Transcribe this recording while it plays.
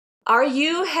Are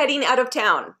you heading out of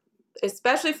town,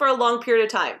 especially for a long period of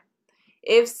time?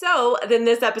 If so, then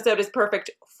this episode is perfect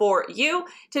for you.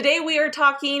 Today we are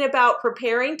talking about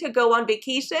preparing to go on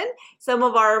vacation, some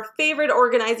of our favorite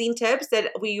organizing tips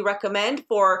that we recommend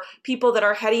for people that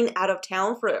are heading out of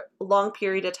town for a long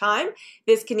period of time.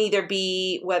 This can either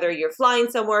be whether you're flying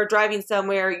somewhere, driving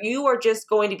somewhere, you are just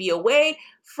going to be away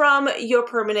from your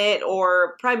permanent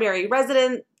or primary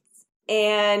residence,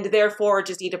 and therefore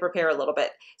just need to prepare a little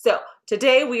bit. So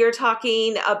today we are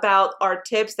talking about our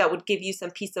tips that would give you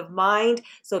some peace of mind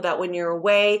so that when you're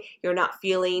away, you're not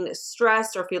feeling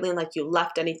stressed or feeling like you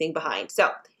left anything behind.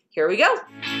 So here we go.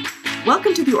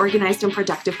 Welcome to the Organized and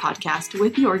Productive Podcast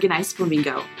with the Organized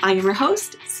Flamingo. I am your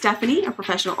host, Stephanie, a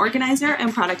professional organizer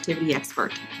and productivity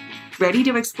expert. Ready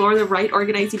to explore the right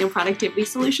organizing and productivity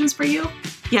solutions for you?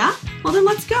 Yeah? Well then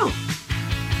let's go.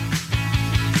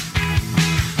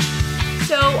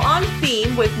 So on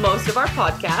theme with most of our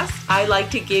podcasts, I like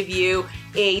to give you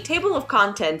a table of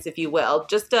contents, if you will,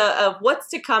 just of what's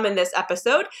to come in this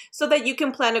episode so that you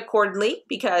can plan accordingly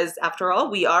because after all,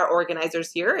 we are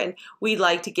organizers here and we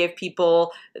like to give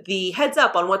people the heads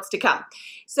up on what's to come.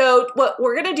 So what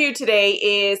we're going to do today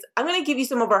is I'm going to give you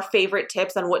some of our favorite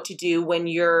tips on what to do when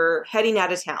you're heading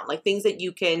out of town, like things that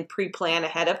you can pre-plan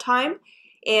ahead of time.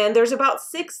 And there's about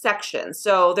 6 sections,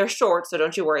 so they're short, so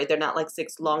don't you worry, they're not like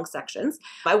 6 long sections.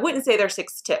 I wouldn't say they're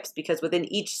 6 tips because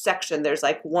within each section there's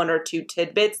like 1 or 2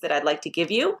 tidbits that I'd like to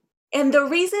give you. And the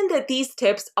reason that these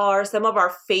tips are some of our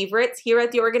favorites here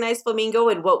at the Organized Flamingo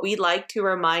and what we like to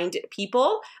remind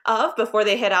people of before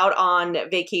they head out on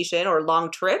vacation or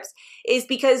long trips is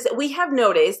because we have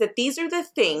noticed that these are the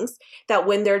things that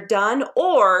when they're done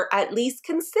or at least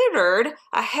considered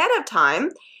ahead of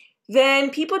time, then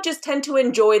people just tend to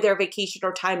enjoy their vacation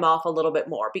or time off a little bit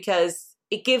more because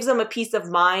it gives them a peace of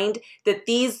mind that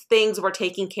these things were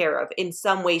taken care of in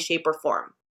some way, shape, or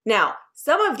form. Now,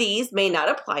 some of these may not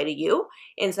apply to you,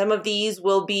 and some of these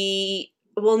will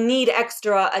need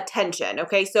extra attention,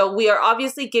 okay? So we are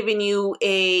obviously giving you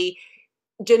a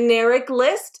generic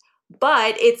list,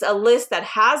 but it's a list that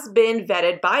has been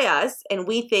vetted by us, and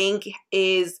we think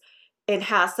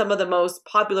has some of the most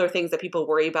popular things that people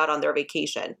worry about on their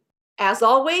vacation. As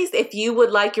always, if you would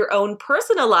like your own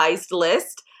personalized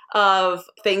list of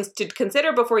things to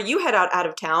consider before you head out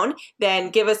of town, then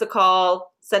give us a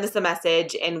call, send us a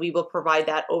message, and we will provide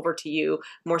that over to you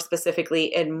more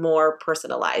specifically and more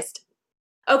personalized.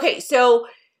 Okay, so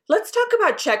let's talk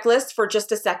about checklists for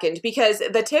just a second because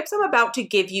the tips I'm about to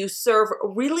give you serve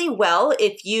really well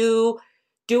if you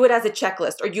do it as a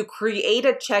checklist or you create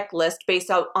a checklist based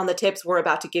on the tips we're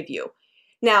about to give you.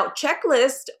 Now,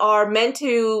 checklists are meant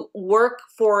to work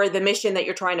for the mission that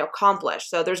you're trying to accomplish.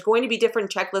 So there's going to be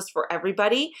different checklists for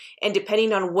everybody. And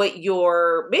depending on what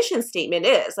your mission statement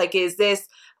is, like is this,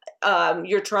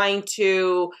 you're trying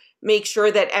to make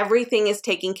sure that everything is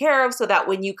taken care of so that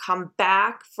when you come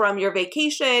back from your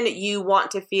vacation, you want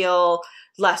to feel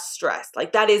less stressed.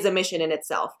 Like that is a mission in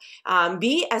itself.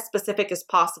 Be as specific as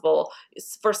possible.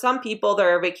 For some people,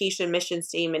 their vacation mission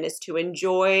statement is to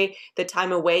enjoy the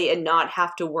time away and not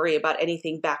have to worry about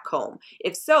anything back home.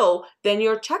 If so, then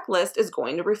your checklist is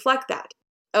going to reflect that.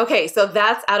 Okay, so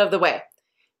that's out of the way.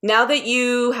 Now that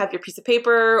you have your piece of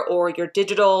paper or your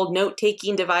digital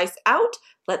note-taking device out,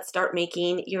 let's start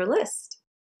making your list.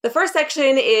 The first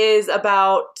section is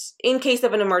about in case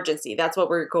of an emergency. That's what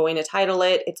we're going to title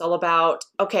it. It's all about,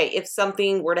 okay, if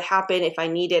something were to happen, if I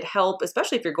needed help,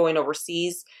 especially if you're going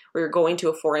overseas or you're going to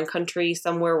a foreign country,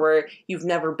 somewhere where you've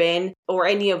never been or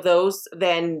any of those,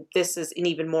 then this is an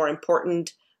even more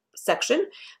important section.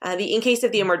 The in case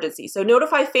of the emergency. So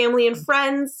notify family and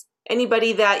friends,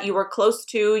 anybody that you are close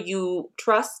to, you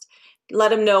trust, let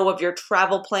them know of your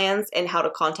travel plans and how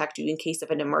to contact you in case of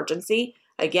an emergency.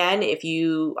 Again, if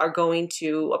you are going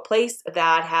to a place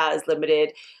that has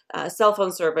limited cell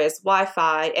phone service,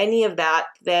 Wi-Fi, any of that,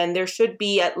 then there should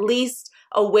be at least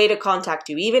a way to contact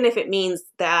you, even if it means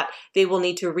that they will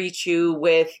need to reach you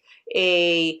with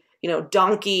a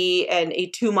donkey and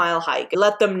a 2-mile hike.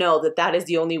 Let them know that that is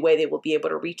the only way they will be able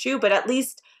to reach you, but at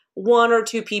least 1 or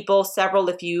 2 people, several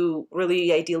if you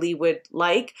really ideally would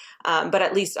like, but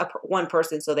at least one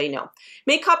person so they know.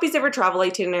 Make copies of your travel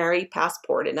itinerary,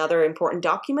 passport, and other important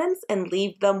documents and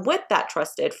leave them with that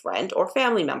trusted friend or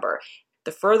family member.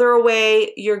 The further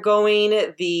away you're going,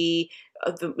 the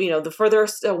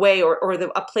furthest away or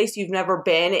a place you've never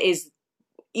been is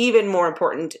even more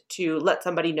important to let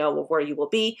somebody know of where you will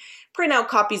be. Print out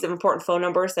copies of important phone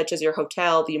numbers, such as your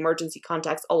hotel, the emergency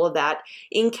contacts, all of that,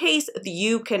 in case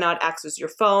you cannot access your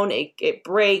phone, it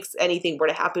breaks, anything were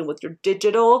to happen with your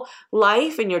digital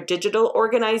life and your digital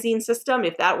organizing system.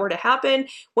 If that were to happen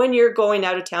when you're going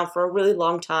out of town for a really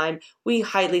long time, we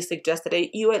highly suggest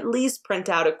that you at least print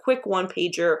out a quick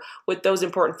one-pager with those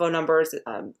important phone numbers,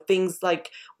 things like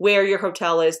where your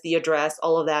hotel is, the address,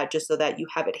 all of that, just so that you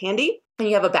have it handy and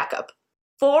you have a backup.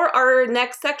 For our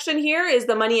next section here is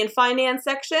the money and finance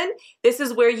section. This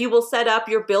is where you will set up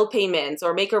your bill payments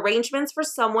or make arrangements for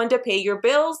someone to pay your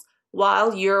bills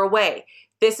while you're away.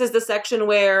 This is the section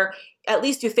where at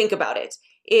least you think about it.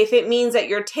 If it means that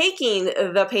you're taking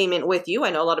the payment with you,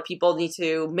 I know a lot of people need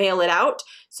to mail it out.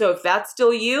 So if that's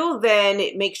still you,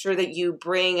 then make sure that you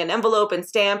bring an envelope and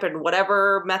stamp and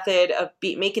whatever method of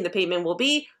making the payment will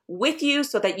be with you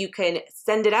so that you can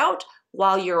send it out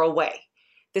while you're away.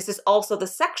 This is also the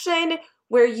section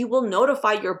where you will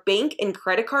notify your bank and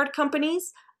credit card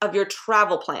companies of your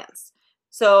travel plans.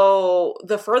 So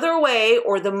the further away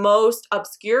or the most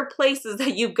obscure places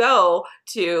that you go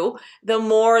to, the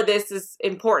more this is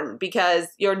important, because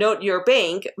your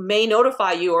bank may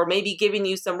notify you or may be giving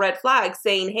you some red flags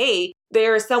saying, hey,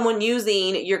 there is someone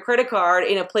using your credit card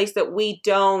in a place that we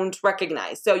don't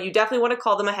recognize. So you definitely want to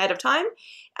call them ahead of time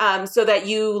so that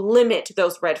you limit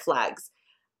those red flags.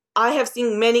 I have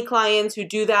seen many clients who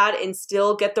do that and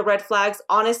still get the red flags.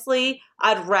 Honestly,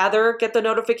 I'd rather get the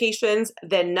notifications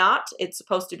than not. It's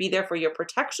supposed to be there for your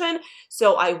protection.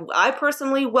 So I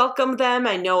personally welcome them.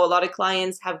 I know a lot of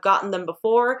clients have gotten them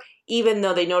before, even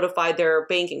though they notified their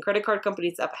bank and credit card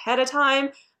companies up ahead of time.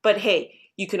 But hey,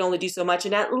 you can only do so much.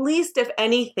 And at least, if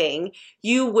anything,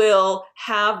 you will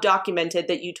have documented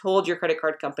that you told your credit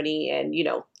card company, and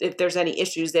if there's any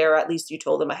issues there, at least you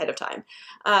told them ahead of time.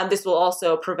 This will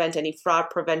also prevent any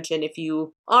fraud prevention if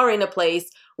you are in a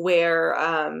place where,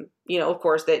 of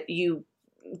course, that you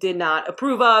did not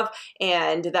approve of,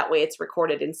 and that way it's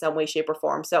recorded in some way, shape, or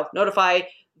form. So notify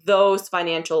those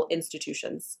financial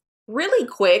institutions. Really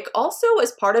quick, also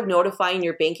as part of notifying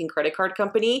your bank and credit card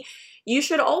company, you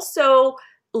should also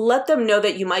let them know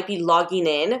that you might be logging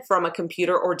in from a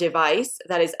computer or device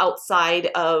that is outside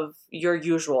of your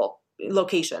usual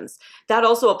locations. That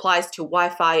also applies to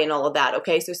Wi-Fi and all of that,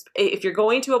 okay? So if you're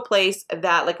going to a place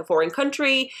that, like a foreign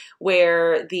country,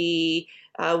 where the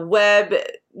web,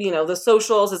 the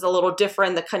socials is a little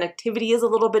different, the connectivity is a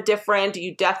little bit different,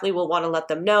 you definitely will want to let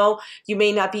them know. You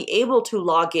may not be able to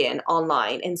log in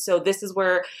online. And so this is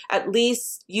where at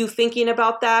least you thinking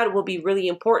about that will be really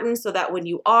important, so that when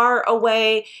you are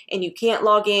away and you can't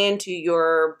log in to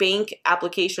your bank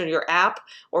application or your app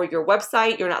or your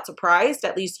website, you're not surprised.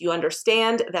 At least you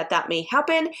understand that may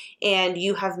happen, and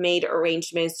you have made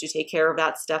arrangements to take care of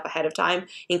that stuff ahead of time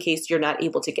in case you're not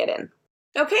able to get in.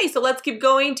 Okay, so let's keep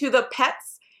going to the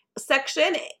pets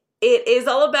section. It is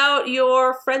all about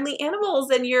your friendly animals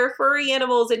and your furry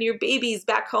animals and your babies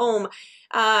back home.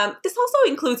 This also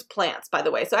includes plants, by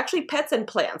the way. So actually pets and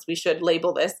plants, we should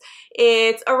label this.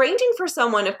 It's arranging for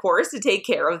someone, of course, to take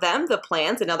care of them, the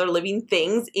plants and other living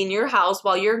things in your house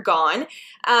while you're gone.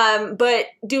 But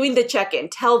doing the check-in,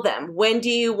 tell them, when do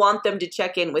you want them to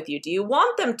check in with you? Do you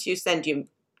want them to send you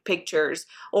pictures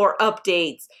or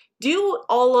updates? Do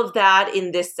all of that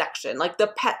in this section, like the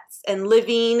pets and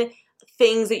living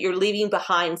things that you're leaving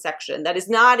behind section. That is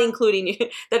not including,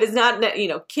 that is not,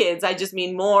 kids. I just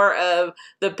mean more of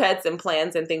the pets and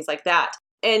plants and things like that.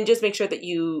 And just make sure that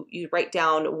you write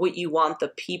down what you want the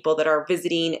people that are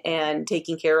visiting and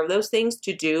taking care of those things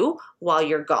to do while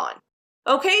you're gone.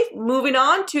 Okay, moving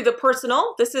on to the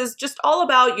personal. This is just all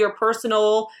about your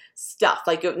personal stuff,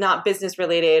 like not business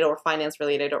related or finance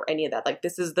related or any of that. Like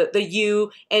this is the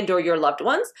you and or your loved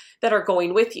ones that are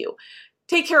going with you.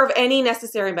 Take care of any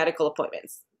necessary medical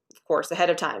appointments, of course, ahead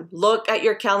of time. Look at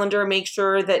your calendar, make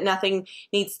sure that nothing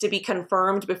needs to be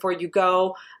confirmed before you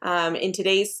go. In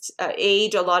today's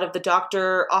age, a lot of the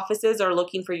doctor offices are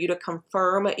looking for you to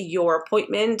confirm your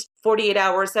appointment 48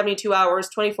 hours, 72 hours,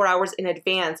 24 hours in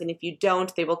advance. And if you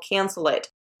don't, they will cancel it.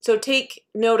 So take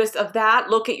notice of that.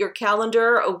 Look at your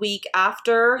calendar a week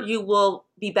after you will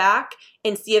be back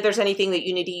and see if there's anything that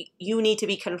you need to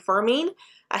be confirming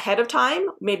ahead of time,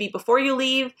 maybe before you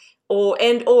leave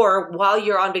or while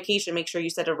you're on vacation. Make sure you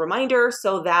set a reminder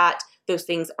so that those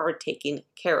things are taken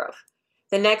care of.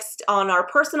 The next on our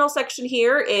personal section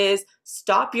here is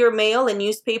stop your mail and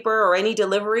newspaper or any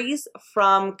deliveries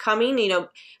from coming.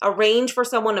 Arrange for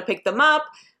someone to pick them up.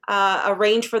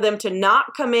 arrange for them to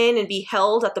not come in and be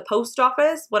held at the post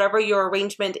office. Whatever your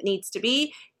arrangement needs to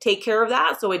be, take care of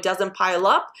that so it doesn't pile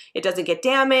up, it doesn't get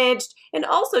damaged, and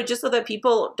also just so that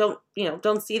people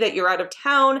don't see that you're out of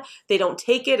town, they don't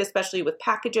take it, especially with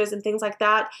packages and things like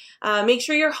that. Make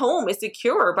sure your home is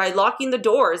secure by locking the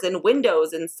doors and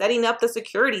windows and setting up the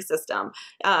security system.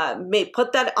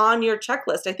 Put that on your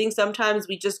checklist. I think sometimes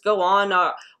we just go on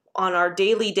our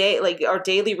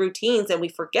daily routines and we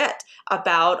forget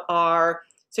about our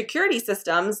security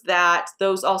systems, that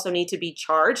those also need to be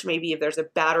charged. Maybe if there's a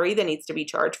battery that needs to be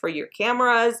charged for your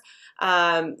cameras,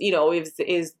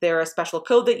 is there a special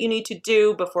code that you need to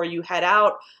do before you head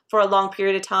out for a long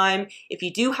period of time? If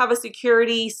you do have a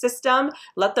security system,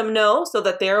 let them know so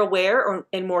that they're aware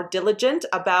and more diligent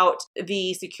about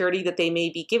the security that they may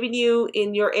be giving you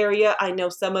in your area. I know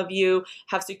some of you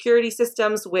have security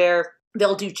systems where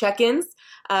they'll do check-ins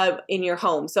in your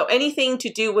home. So anything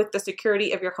to do with the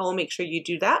security of your home, make sure you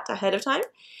do that ahead of time.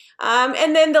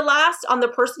 And then the last on the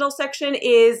personal section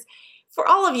is for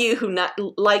all of you who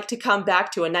like to come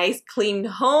back to a nice clean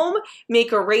home,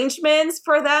 make arrangements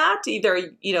for that.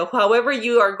 Either, however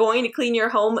you are going to clean your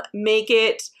home, make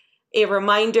it a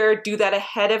reminder, do that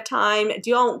ahead of time.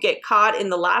 Don't get caught in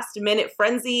the last minute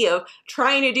frenzy of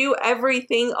trying to do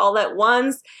everything all at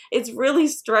once. It's really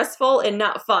stressful and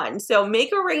not fun. So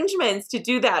make arrangements to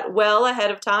do that well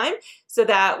ahead of time so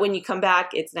that when you come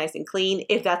back, it's nice and clean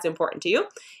if that's important to you.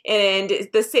 And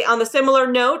on the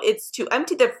similar note, it's to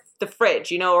empty the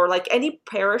fridge, or like any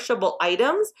perishable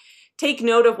items. Take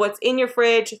note of what's in your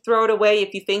fridge, throw it away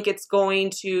if you think it's going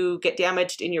to get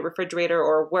damaged in your refrigerator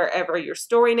or wherever you're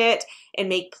storing it, and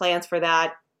make plans for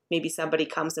that. Maybe somebody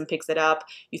comes and picks it up,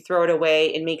 you throw it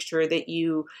away, and make sure that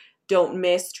you don't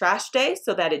miss trash day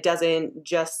so that it doesn't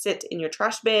just sit in your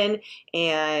trash bin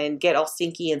and get all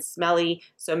stinky and smelly.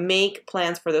 So make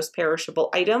plans for those perishable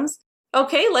items.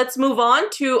 Okay, let's move on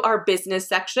to our business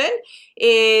section.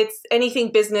 It's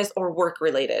anything business or work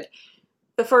related.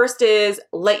 The first is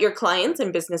let your clients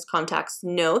and business contacts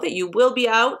know that you will be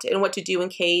out and what to do in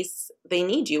case they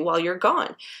need you while you're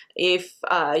gone. If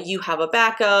you have a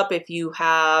backup, if you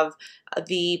have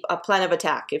a plan of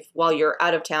attack, if while you're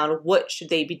out of town, what should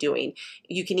they be doing?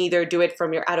 You can either do it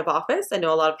from your out of office. I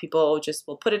know a lot of people just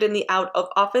will put it in the out of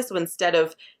office instead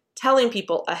of telling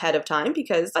people ahead of time,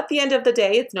 because at the end of the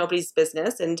day, it's nobody's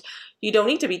business and you don't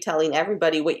need to be telling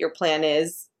everybody what your plan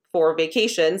is for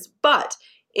vacations. But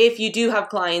if you do have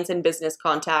clients and business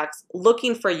contacts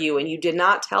looking for you and you did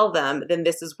not tell them, then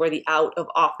this is where the out of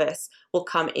office will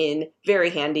come in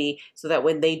very handy so that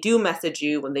when they do message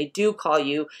you, when they do call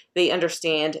you, they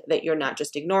understand that you're not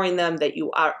just ignoring them, that you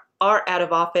are out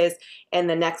of office and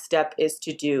the next step is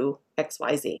to do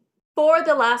XYZ. For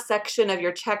the last section of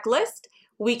your checklist,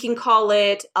 we can call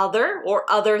it other or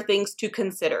other things to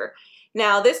consider.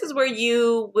 Now, this is where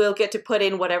you will get to put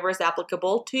in whatever is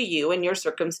applicable to you and your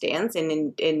circumstance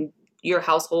and in your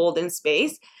household and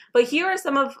space. But here are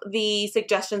some of the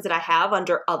suggestions that I have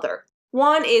under other.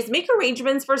 One is make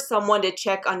arrangements for someone to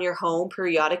check on your home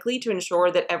periodically to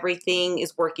ensure that everything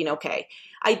is working okay.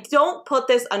 I don't put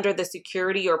this under the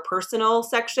security or personal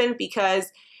section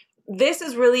because this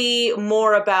is really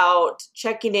more about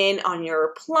checking in on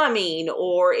your plumbing,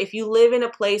 or if you live in a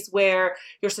place where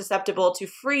you're susceptible to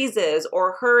freezes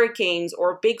or hurricanes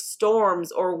or big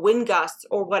storms or wind gusts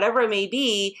or whatever it may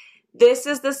be. This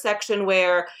is the section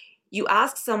where you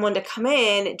ask someone to come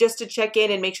in just to check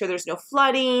in and make sure there's no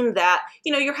flooding, that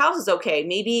your house is okay.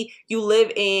 Maybe you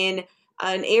live in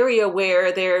an area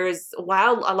where there's a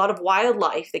lot of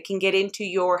wildlife that can get into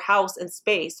your house and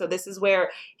space. So this is where,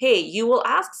 hey, you will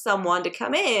ask someone to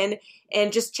come in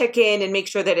and just check in and make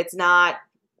sure that it's not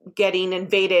getting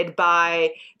invaded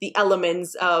by the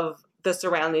elements of the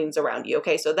surroundings around you.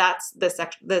 Okay, so that's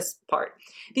this part.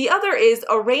 The other is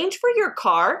arrange for your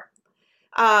car,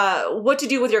 what to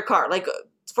do with your car, like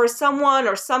for someone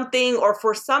or something, or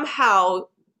for somehow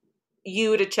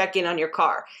you to check in on your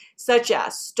car, such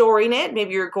as storing it.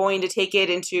 Maybe you're going to take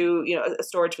it into a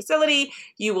storage facility.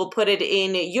 You will put it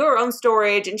in your own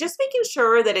storage and just making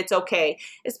sure that it's okay,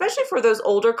 especially for those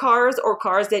older cars or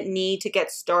cars that need to get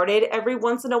started every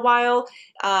once in a while.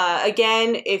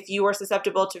 Again, if you are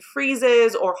susceptible to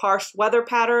freezes or harsh weather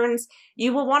patterns,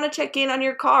 you will want to check in on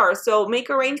your car. So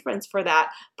make arrangements for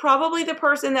that. Probably the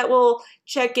person that will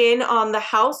check in on the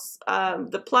house,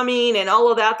 the plumbing and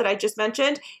all of that I just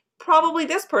mentioned, probably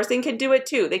this person can do it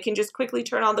too. They can just quickly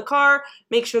turn on the car,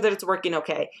 make sure that it's working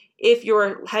okay. If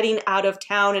you're heading out of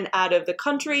town and out of the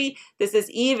country, this is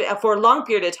even for a long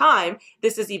period of time,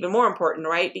 this is even more important,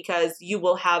 right? Because you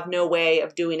will have no way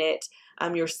of doing it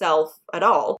yourself at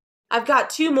all. I've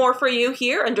got 2 more for you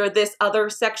here under this other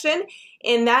section,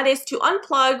 and that is to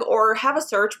unplug or have a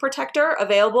surge protector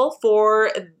available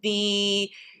for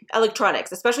the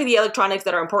electronics, especially the electronics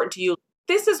that are important to you.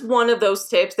 This is one of those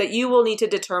tips that you will need to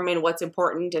determine what's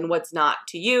important and what's not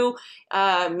to you.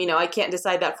 I can't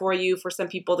decide that for you. For some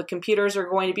people, the computers are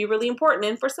going to be really important,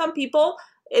 and for some people,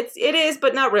 it is,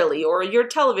 but not really, or your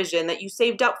television that you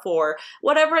saved up for,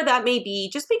 whatever that may be,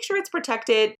 just make sure it's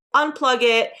protected, unplug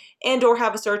it, and or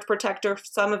have a surge protector.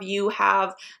 Some of you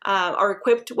are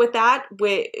equipped with that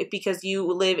because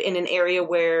you live in an area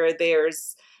where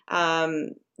there's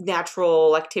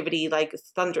natural activity like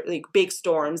thunder, like big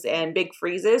storms and big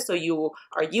freezes, so you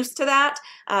are used to that.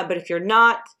 But if you're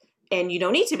not, and you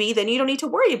don't need to be, then you don't need to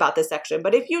worry about this section.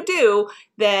 But if you do,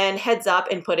 then heads up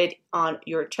and put it on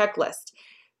your checklist.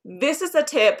 This is a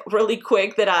tip really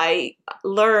quick that I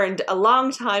learned a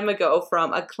long time ago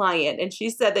from a client, and she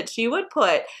said that she would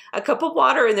put a cup of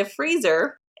water in the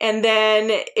freezer and then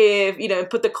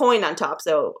put the coin on top,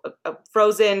 so a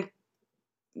frozen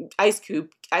ice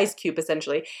cube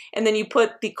essentially, and then you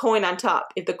put the coin on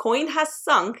top. If the coin has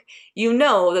sunk, you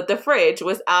know that the fridge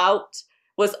was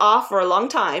off for a long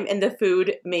time and the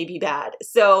food may be bad.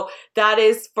 So that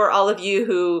is for all of you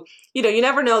who, you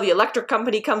never know, the electric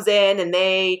company comes in and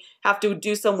they have to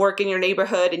do some work in your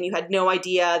neighborhood and you had no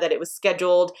idea that it was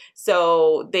scheduled.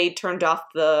 So they turned off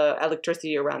the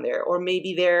electricity around there. Or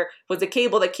maybe there was a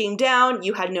cable that came down.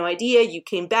 You had no idea. You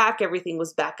came back. Everything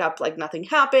was back up like nothing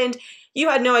happened. You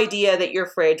had no idea that your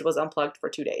fridge was unplugged for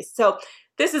 2 days. So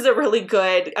this is a really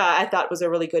good, I thought was a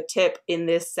really good tip in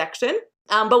this section.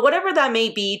 But whatever that may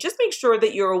be, just make sure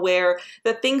that you're aware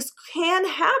that things can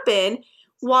happen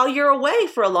while you're away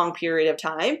for a long period of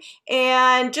time,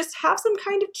 and just have some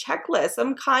kind of checklist,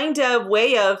 some kind of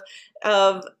way of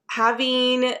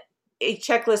having a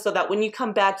checklist so that when you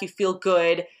come back, you feel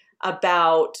good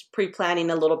about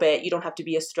pre-planning a little bit. You don't have to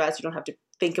be as stressed. You don't have to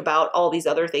think about all these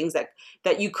other things that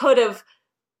you could have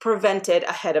prevented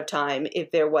ahead of time if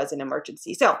there was an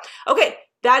emergency. So, okay.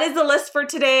 That is the list for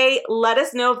today. Let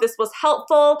us know if this was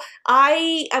helpful.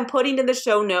 I am putting in the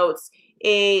show notes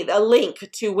a link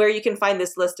to where you can find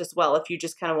this list as well if you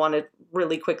just kind of want to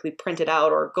really quickly print it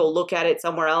out or go look at it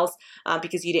somewhere else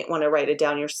because you didn't want to write it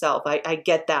down yourself. I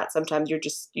get that. Sometimes you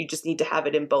just need to have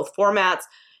it in both formats.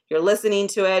 You're listening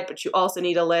to it, but you also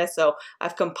need a list. So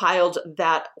I've compiled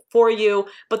that for you.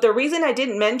 But the reason I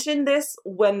didn't mention this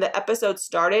when the episode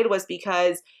started was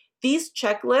because these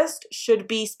checklists should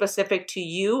be specific to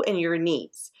you and your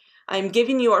needs. I'm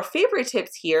giving you our favorite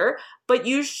tips here, but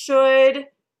you should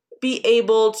be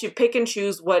able to pick and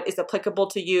choose what is applicable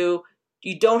to you.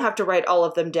 You don't have to write all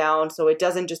of them down, so it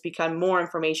doesn't just become more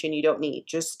information you don't need.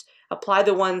 Just apply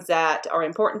the ones that are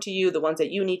important to you, the ones that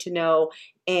you need to know,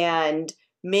 and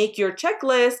make your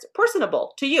checklist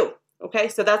personable to you. Okay,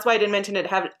 so that's why I didn't mention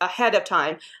it ahead of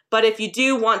time. But if you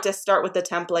do want to start with the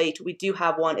template, we do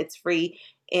have one. It's free,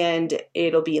 and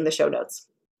it'll be in the show notes.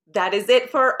 That is it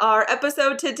for our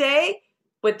episode today.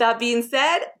 With that being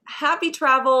said, happy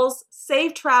travels,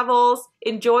 safe travels,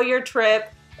 enjoy your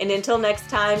trip, and until next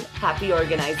time, happy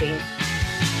organizing.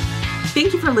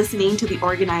 Thank you for listening to the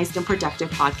Organized and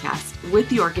Productive podcast with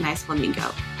the Organized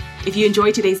Flamingo. If you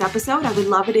enjoyed today's episode, I would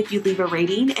love it if you leave a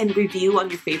rating and review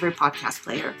on your favorite podcast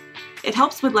player. It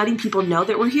helps with letting people know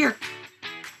that we're here.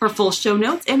 For full show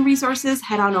notes and resources,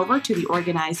 head on over to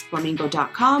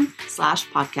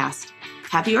theorganizedflamingo.com/podcast.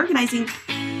 Happy organizing!